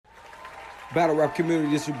Battle rap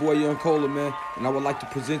community, this your boy Young Cola, man, and I would like to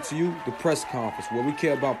present to you the press conference where we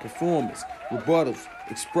care about performance, rebuttals,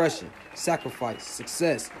 expression, sacrifice,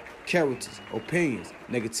 success, characters, opinions,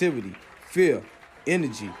 negativity, fear,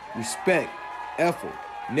 energy, respect, effort,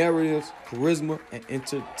 narratives, charisma, and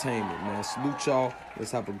entertainment, man. Salute y'all.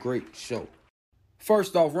 Let's have a great show.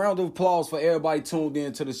 First off, round of applause for everybody tuned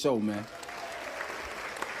in to the show, man.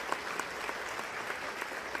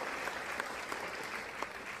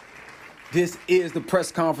 This is the press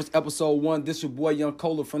conference, episode 1. This your boy Young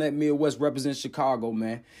Cola from that Midwest represent Chicago,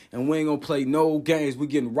 man. And we ain't gonna play no games. We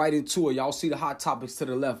getting right into it. Y'all see the hot topics to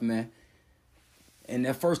the left, man. And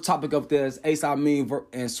that first topic up there is Amin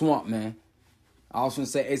and Swamp, man. I was gonna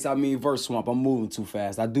say Amin versus Swamp. I'm moving too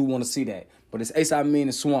fast. I do want to see that. But it's Amin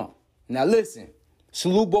and Swamp. Now listen,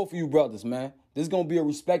 salute both of you brothers, man. This is gonna be a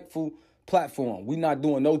respectful platform. We not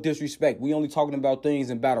doing no disrespect. We only talking about things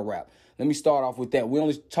in battle rap. Let me start off with that. We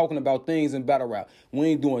only talking about things in battle rap. We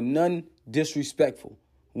ain't doing nothing disrespectful.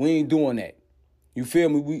 We ain't doing that. You feel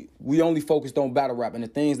me? We only focused on battle rap and the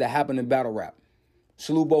things that happen in battle rap.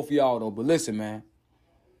 Salute both of y'all though. But listen, man.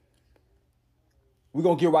 We're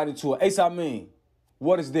gonna get right into it. Amin,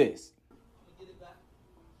 what is this?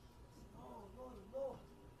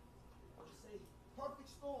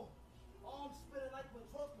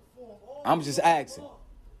 I'm just asking.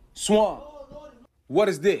 Swamp, what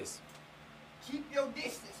is this? Keep your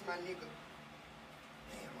distance, my nigga.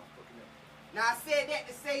 Damn, I'm fucking up. Now, I said that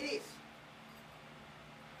to say this.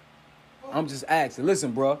 I'm just asking.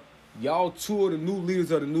 Listen, bro. Y'all two of the new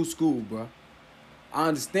leaders of the new school, bro. I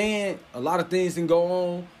understand a lot of things can go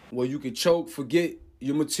on where you can choke, forget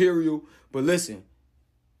your material. But listen,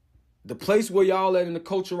 the place where y'all at in the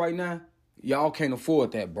culture right now, y'all can't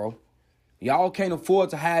afford that, bro. Y'all can't afford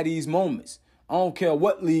to have these moments. I don't care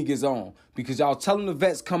what league is on because y'all telling the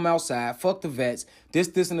vets come outside, fuck the vets,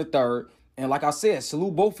 this, and the third. And like I said,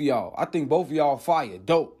 salute both of y'all. I think both of y'all fire.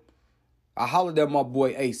 Dope. I hollered at my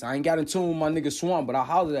boy Ace. I ain't got in tune with my nigga Swamp, but I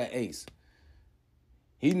hollered at Ace.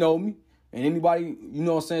 He know me. And anybody, you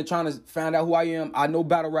know what I'm saying, trying to find out who I am, I know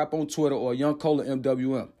battle rap on Twitter or Young Cola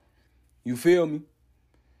MWM. You feel me?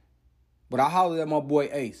 But I hollered at my boy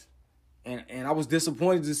Ace. And I was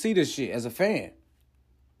disappointed to see this shit as a fan.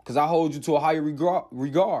 Cause I hold you to a higher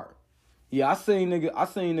regard. Yeah, I seen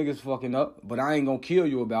niggas fucking up, but I ain't gonna kill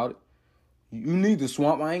you about it. You need the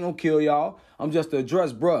Swamp. I ain't gonna kill y'all. I'm just the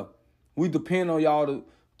address, bruh. We depend on y'all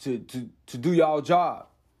to do y'all job.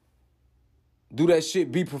 Do that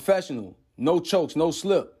shit. Be professional. No chokes, no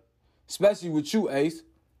slip. Especially with you, Ace.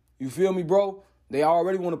 You feel me, bro? They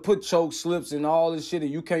already want to put choke slips and all this shit,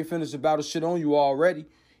 and you can't finish the battle shit on you already.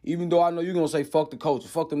 Even though I know you're gonna say fuck the coach,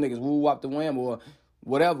 fuck them niggas, woo wop the wham or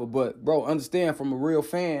whatever. But, bro, understand from a real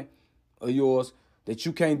fan of yours that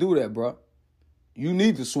you can't do that, bro. You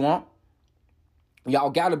need the Swamp. Y'all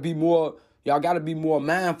gotta be more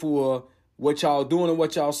mindful of what y'all doing and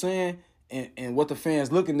what y'all saying and what the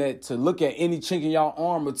fans looking at to look at any chink in y'all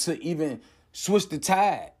armor to even switch the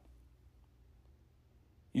tide.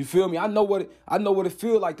 You feel me? I know what it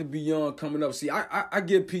feel like to be young coming up. See, I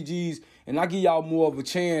give PGs and I give y'all more of a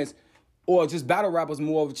chance, or just battle rappers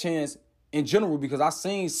more of a chance in general, because I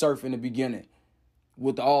seen Surf in the beginning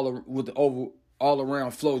with the all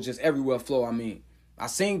around flow, just everywhere flow. I mean, I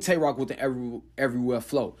seen Twork with the everywhere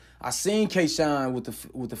flow. I seen K Shine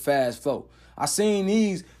with the fast flow. I seen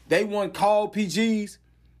these. They weren't called PGs,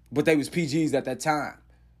 but they was PGs at that time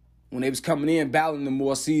when they was coming in battling the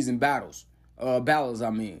more seasoned battles. Battles,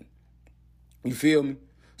 I mean. You feel me?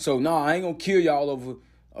 So, no, I ain't gonna kill y'all over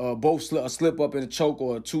both a slip up and a choke,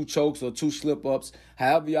 or two chokes or two slip ups,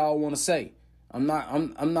 however y'all want to say. I'm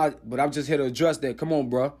not, but I'm just here to address that. Come on,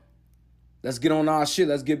 bro. Let's get on our shit.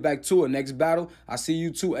 Let's get back to it. Next battle, I see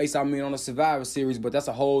you too, Ace. I mean, on the Survivor Series, but that's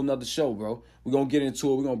a whole nother show, bro. We're gonna get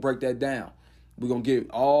into it. We're gonna break that down. We're gonna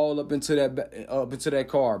get all up into that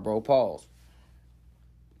card, bro. Pause.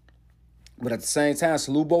 But at the same time,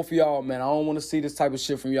 salute both of y'all, man. I don't want to see this type of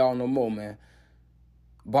shit from y'all no more, man.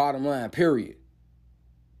 Bottom line, period.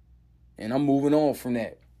 And I'm moving on from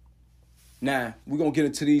that. Now, we're going to get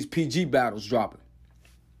into these PG battles dropping.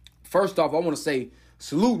 First off, I want to say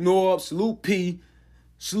salute Norb, salute P,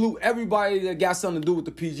 salute everybody that got something to do with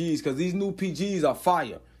the PGs, because these new PGs are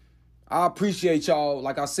fire. I appreciate y'all,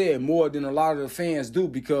 like I said, more than a lot of the fans do,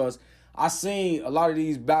 because I seen a lot of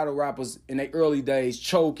these battle rappers in their early days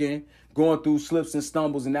choking, going through slips and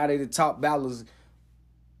stumbles, and now they the top battlers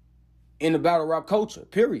in the battle rap culture,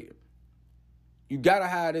 period. You gotta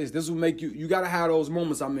have this. This will make you gotta have those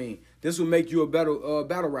moments, I mean. This will make you a better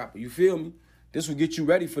battle rapper, you feel me? This will get you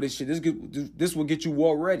ready for this shit. This will get you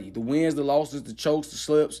war ready. The wins, the losses, the chokes, the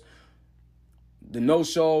slips, the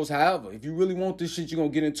no-shows, however. If you really want this shit, you're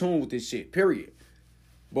going to get in tune with this shit, period.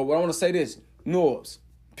 But what I want to say this, Norbs,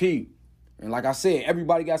 P, and like I said,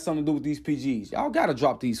 everybody got something to do with these PGs. Y'all got to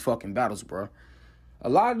drop these fucking battles, bro. A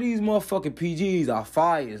lot of these motherfucking PGs are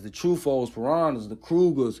fires, the Trufos, Piranhas, the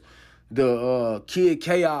Krugers, the Kid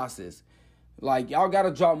Chaoses. Like, y'all got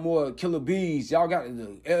to drop more Killer Bees. Y'all got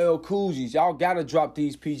the LL Cool G's. Y'all got to drop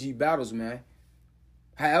these PG battles, man.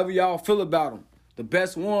 However y'all feel about them. The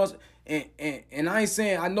best ones. And I ain't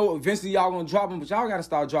saying, I know eventually y'all going to drop them, but y'all got to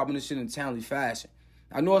start dropping this shit in a timely fashion.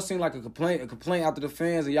 I know it seemed like a complaint out to the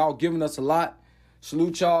fans, and y'all giving us a lot.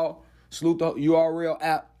 Salute y'all. Salute the URL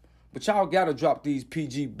app. But y'all got to drop these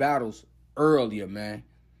PG battles earlier, man.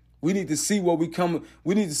 We need to see what we coming.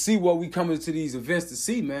 We need to see what we coming to these events to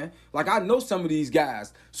see, man. Like, I know some of these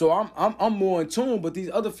guys, so I'm more in tune. But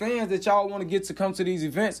these other fans that y'all want to get to come to these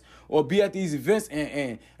events or be at these events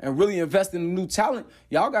and really invest in the new talent,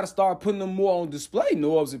 y'all got to start putting them more on display.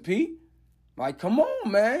 Norbs and P, like, come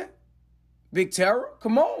on, man. Big Terror,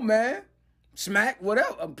 come on, man. Smack,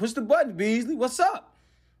 whatever. Push the button, Beasley. What's up?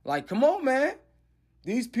 Like, come on, man.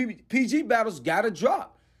 These PG battles gotta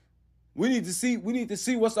drop. We need to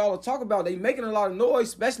see what's all the talk about. They making a lot of noise,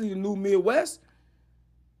 especially the new Midwest.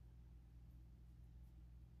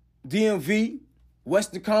 DMV,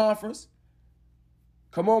 Western Conference.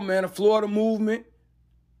 Come on, man. The Florida movement.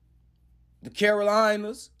 The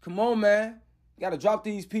Carolinas. Come on, man. Gotta drop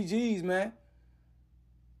these PGs, man.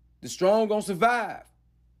 The strong gonna survive.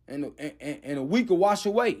 And a week will wash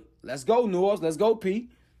away. Let's go, Norbs. Let's go, P.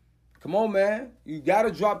 Come on, man. You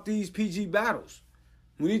gotta drop these PG battles.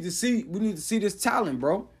 We need to see this talent,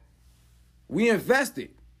 bro. We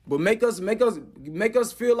invested. But make us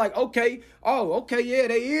feel like, okay, yeah,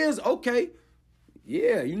 they is, okay.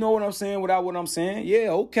 Yeah, you know what I'm saying without what I'm saying. Yeah,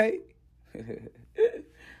 okay.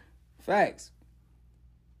 Facts.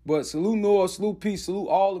 But salute Norbs, salute P, salute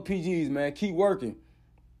all the PGs, man. Keep working.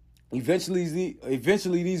 Eventually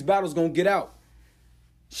these battles gonna get out.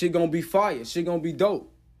 Shit gonna be fire. Shit gonna be dope.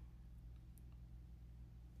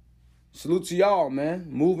 Salute to y'all, man.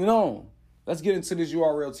 Moving on. Let's get into this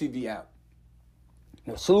URL TV app.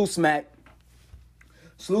 Now, salute Smack.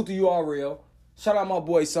 Salute to URL. Shout out my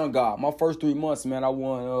boy Sun God. My first 3 months, man, I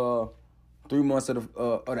won 3 months of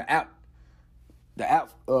the app. The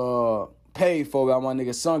app paid for by my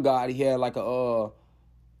nigga Sun God. He had like a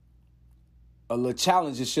little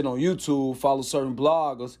challenge and shit on YouTube. Follow certain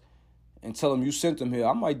bloggers and tell them you sent them here.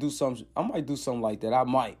 I might do something like that. I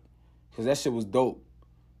might. Because that shit was dope.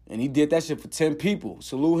 And he did that shit for 10 people.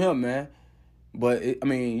 Salute him, man. But,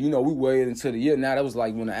 we way into the year now. That was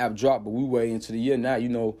like when the app dropped, but we way into the year now. You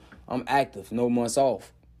know, I'm active, no months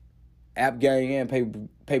off. App gang and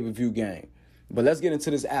pay-per-view gang. But let's get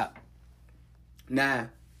into this app. Now,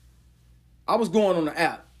 I was going on the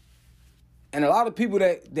app. And a lot of people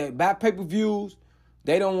that buy pay-per-views,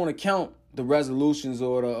 they don't want to count the resolutions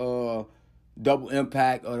or the double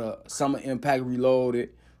impact or the summer impact reloaded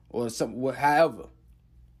or however.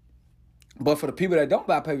 But for the people that don't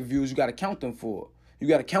buy pay-per-views, you got to count them you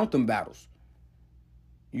got to count them battles.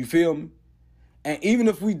 You feel me? And even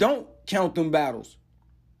if we don't count them battles,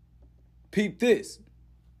 peep this.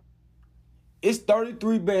 It's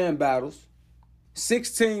 33 band battles,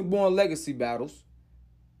 16 Born Legacy battles,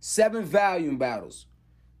 7 volume battles.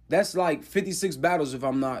 That's like 56 battles if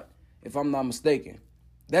I'm not mistaken.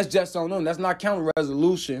 That's just on them. That's not counting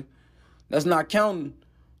resolution. That's not counting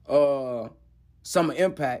summer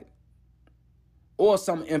impact. Or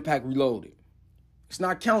some impact reloaded. It's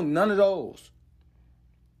not counting none of those.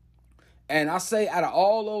 And I say out of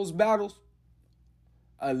all those battles,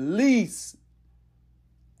 at least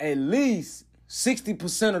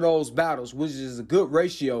 60% of those battles, which is a good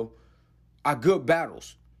ratio, are good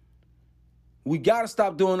battles. We got to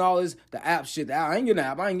stop doing all this, the app shit. I ain't getting an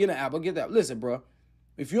app. I get that. Listen, bro.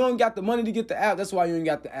 If you ain't got the money to get the app, that's why you ain't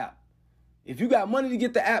got the app. If you got money to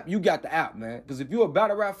get the app, you got the app, man. Because if you're a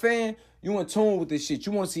battle rap fan, you in tune with this shit.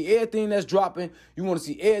 You want to see everything that's dropping. You want to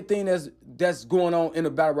see everything that's going on in the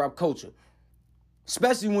battle rap culture.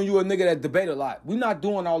 Especially when you a nigga that debate a lot. We not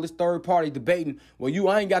doing all this third-party debating where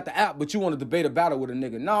I ain't got the app, but you want to debate a battle with a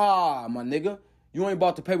nigga. Nah, my nigga. You ain't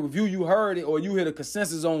bought the pay-per-view. You heard it or you hit a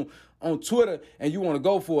consensus on Twitter and you want to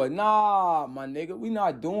go for it. Nah, my nigga. We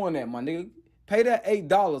not doing that, my nigga. Pay that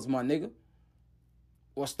 $8, my nigga.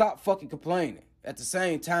 Or stop fucking complaining at the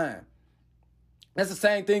same time. That's the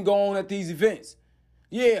same thing going on at these events.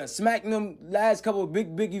 Yeah, smacking them last couple of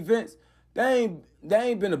big events, they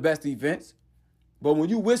ain't been the best events. But when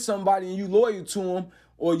you with somebody and you loyal to them,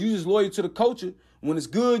 or you just loyal to the culture, when it's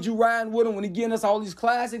good, you riding with them. When he getting us all these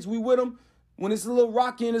classics, we with them. When it's a little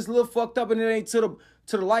rocky and it's a little fucked up and it ain't to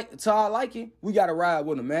our liking, we gotta ride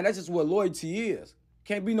with them, man. That's just what loyalty is.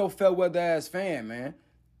 Can't be no fair weather ass fan, man.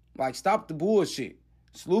 Like, stop the bullshit.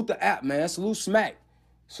 Salute the app, man. Salute Smack.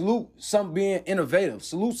 Salute something being innovative.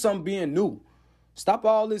 Salute something being new. Stop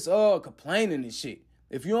all this complaining and shit.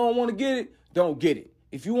 If you don't want to get it, don't get it.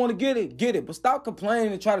 If you want to get it, get it. But stop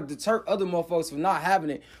complaining and try to deter other motherfuckers from not having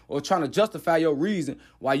it or trying to justify your reason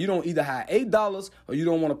why you don't either have $8 or you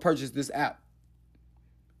don't want to purchase this app.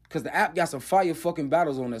 Because the app got some fire fucking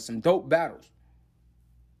battles on it, some dope battles.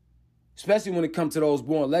 Especially when it comes to those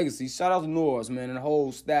Born Legacy. Shout out to Norris, man, and the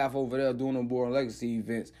whole staff over there doing them Born Legacy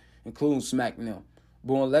events, including Smack now.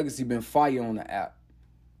 Born Legacy been fire on the app.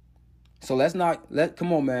 So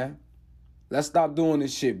come on, man. Let's stop doing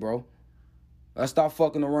this shit, bro. Let's stop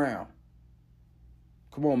fucking around.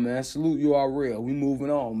 Come on, man. Salute you all real. We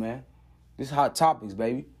moving on, man. This is Hot Topics,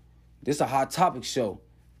 baby. This is a Hot Topics show.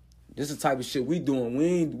 This is the type of shit we doing.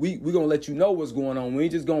 We gonna let you know what's going on. We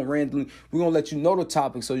ain't just gonna randomly. We gonna let you know the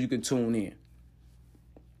topic so you can tune in.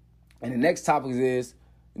 And the next topic is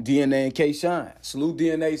DNA and K Shine. Salute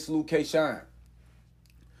DNA, salute K Shine.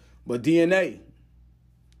 But DNA,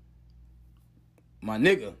 my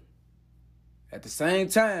nigga, at the same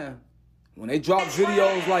time, when they drop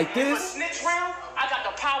videos like this. Snitch round, I got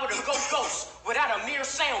the power to go ghost without a mere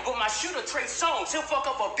sound. But my shooter trade songs, he'll fuck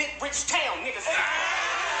up a big rich town, niggas.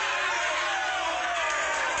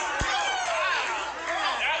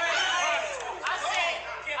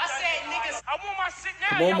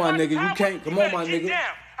 Come on, my nigga. You can't. Come on, my nigga.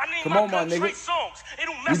 Come on, my nigga.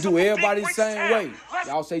 We do everybody the same way.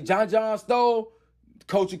 Y'all say John stole, the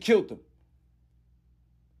coach killed him.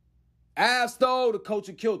 Av stole, the coach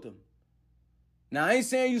killed him. Now, I ain't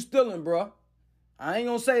saying you stealing, bro. I ain't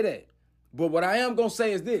gonna say that. But what I am gonna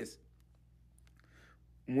say is this.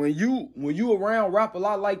 When you around rap a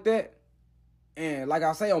lot like that, and like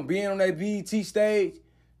I say, on being on that BET stage,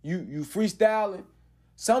 you freestyling,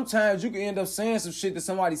 sometimes you can end up saying some shit that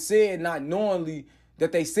somebody said not knowingly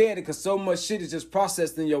that they said it because so much shit is just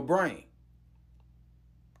processed in your brain.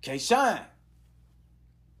 K Shine.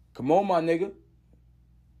 Come on, my nigga.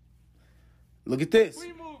 Look at this.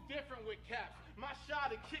 We move different with caps. My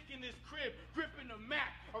shot of kicking this crib, gripping the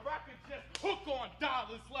Mac, or I could just hook on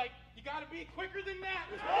dollars. Like, you gotta be quicker than that.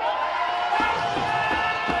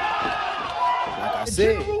 Like I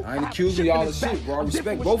said, I ain't accusing y'all of shit, bro. I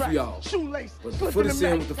respect both of y'all. But the footage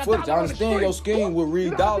saying with the footage, I understand your scheme will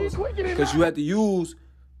read dollars because you had to use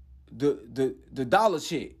the dollar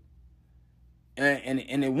shit. And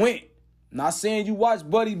it went. Not saying you watch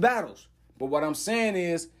Buddy battles, but what I'm saying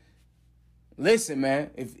is, listen, man,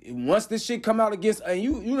 if once this shit come out against, and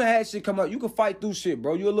you done had shit come out, you can fight through shit,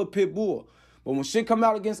 bro. You a little pit bull. But when shit come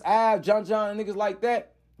out against Av, John, and niggas like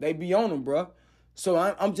that, they be on them, bro. So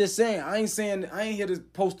I'm just saying, I ain't here to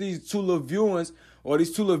post these two little viewings or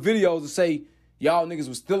these two little videos to say y'all niggas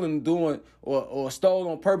was stealing, doing, or stole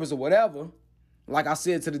on purpose or whatever. Like I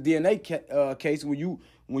said to the DNA case, when you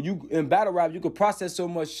in battle rap, you could process so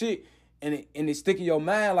much shit and it stick in your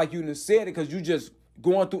mind like you done said it because you just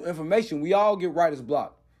going through information. We all get writer's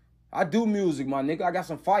block. I do music, my nigga. I got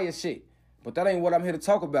some fire shit. But that ain't what I'm here to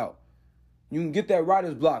talk about. You can get that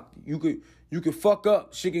writer's block. You could fuck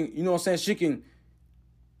up. She can, you know what I'm saying? She can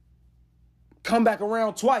come back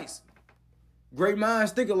around twice. Great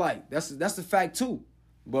minds think alike. That's the fact too.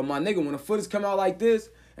 But my nigga, when the footage come out like this,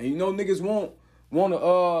 and you know niggas want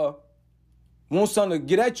something to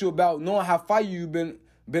get at you about knowing how fire you been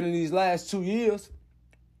in these last 2 years,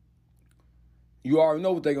 you already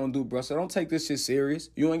know what they gonna do, bro. So don't take this shit serious.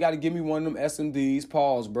 You ain't gotta give me one of them SMDs.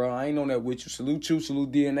 Pause, bro. I ain't on that with you. Salute you,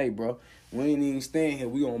 salute DNA, bro. We ain't even staying here.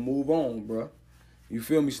 We gonna move on, bro. You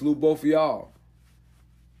feel me? Salute both of y'all.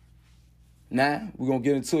 Nah, we gonna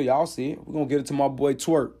get into it. Y'all see it. We gonna get into my boy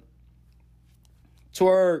Twork.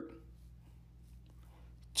 Twork.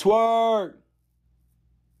 Twork.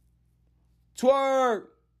 Twork.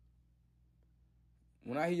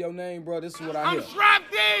 When I hear your name, bro, this is what I hear. I'm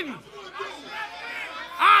strapped in.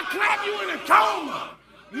 I'll clap you in a coma.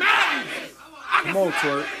 Madness. Come on,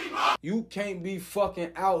 Twork. You can't be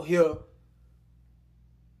fucking out here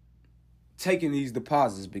taking these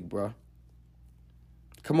deposits, big bro.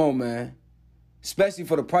 Come on, man. Especially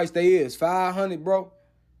for the price they is. $500, bro.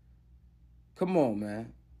 Come on,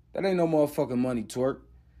 man. That ain't no motherfucking money, Twork.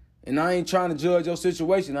 And I ain't trying to judge your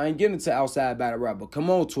situation. I ain't getting into outside battle rap. But come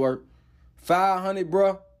on, Twork. $500,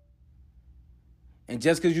 bro. And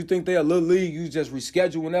just because you think they a little league, you just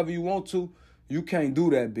reschedule whenever you want to. You can't do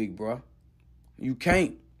that, big bro. You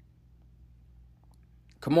can't.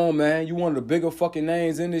 Come on, man. You one of the bigger fucking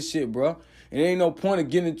names in this shit, bro. And there ain't no point of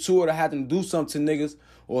getting into it or having to do something to niggas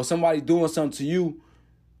or somebody doing something to you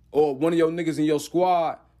or one of your niggas in your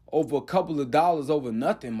squad over a couple of dollars over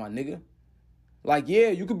nothing, my nigga. Like, yeah,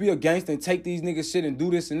 you could be a gangster and take these niggas shit and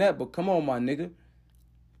do this and that, but come on, my nigga.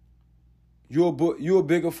 You a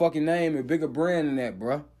bigger fucking name and bigger brand than that,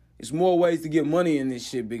 bruh. It's more ways to get money in this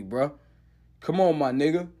shit, big bruh. Come on, my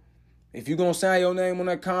nigga. If you gonna sign your name on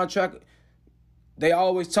that contract, they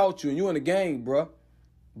always taught you, and you in the game, bruh.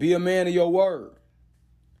 Be a man of your word.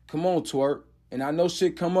 Come on, Twork. And I know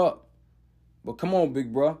shit come up, but come on,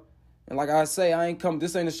 big bruh. And like I say,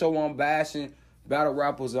 this ain't a show where I'm bashing battle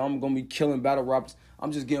rappers or I'm gonna be killing battle rappers.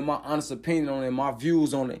 I'm just giving my honest opinion on it, my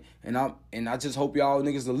views on it. And I just hope y'all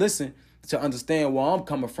niggas will listen to understand where I'm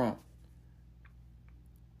coming from.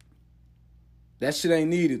 That shit ain't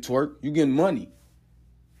needed, Twork. You getting money.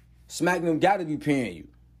 Smack them gotta be paying you.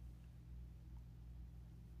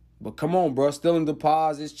 But come on, bro. Stealing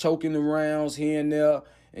deposits, choking the rounds here and there,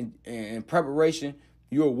 and preparation.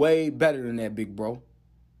 You're way better than that, big bro.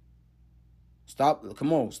 Stop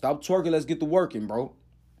twerking. Let's get to working, bro.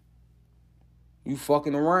 You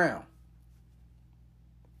fucking around.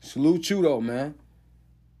 Salute you, though, man.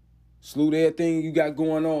 Salute everything you got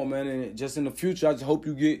going on, man. And just in the future, I just hope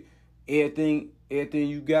you get everything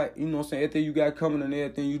you got, you know what I'm saying? Everything you got coming and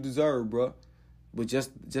everything you deserve, bro. But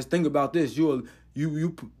just think about this. You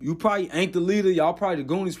probably ain't the leader. Y'all probably, the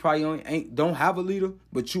Goonies probably don't have a leader,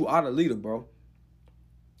 but you are the leader, bro.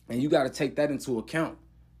 And you got to take that into account.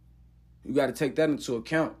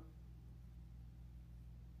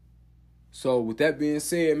 So with that being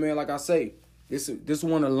said, man, like I say, this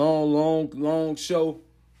one a long show.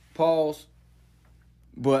 Pause.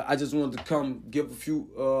 But I just wanted to come give a few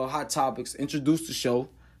hot topics, introduce the show.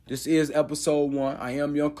 This is episode 1. I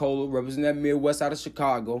am Young Cola, representing that Midwest out of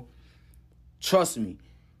Chicago. Trust me,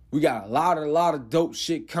 we got a lot of dope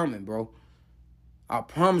shit coming, bro. I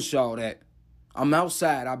promise y'all that. I'm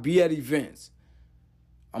outside. I be at events.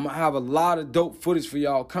 I'm going to have a lot of dope footage for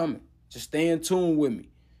y'all coming. Just stay in tune with me.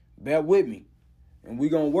 Bear with me. And we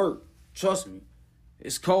going to work. Trust me.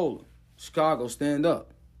 It's Cola. Chicago, stand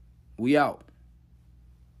up. We out.